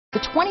The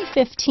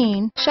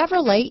 2015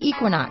 Chevrolet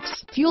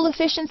Equinox. Fuel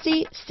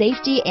efficiency,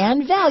 safety,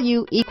 and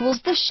value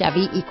equals the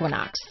Chevy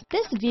Equinox.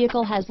 This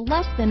vehicle has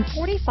less than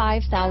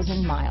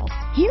 45,000 miles.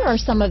 Here are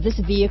some of this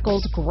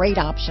vehicle's great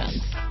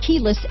options: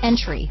 keyless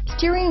entry,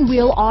 steering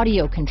wheel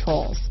audio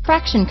controls,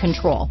 traction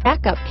control,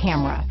 backup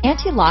camera,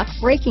 anti-lock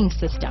braking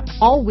system,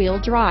 all-wheel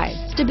drive,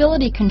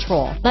 stability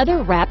control,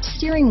 leather-wrapped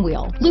steering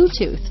wheel,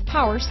 Bluetooth,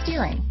 power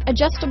steering,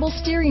 adjustable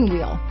steering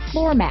wheel,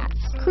 floor mats,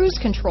 cruise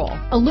control,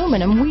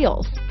 aluminum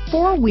wheels,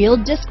 four-wheel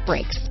disc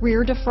brakes,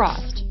 rear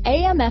defrost,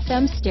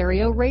 AM/FM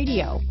stereo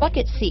radio,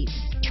 bucket seats,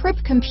 trip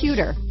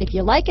computer. If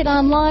you like it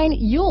online,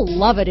 you'll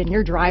love it in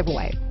your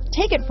driveway.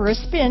 Take it for a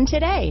spin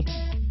today.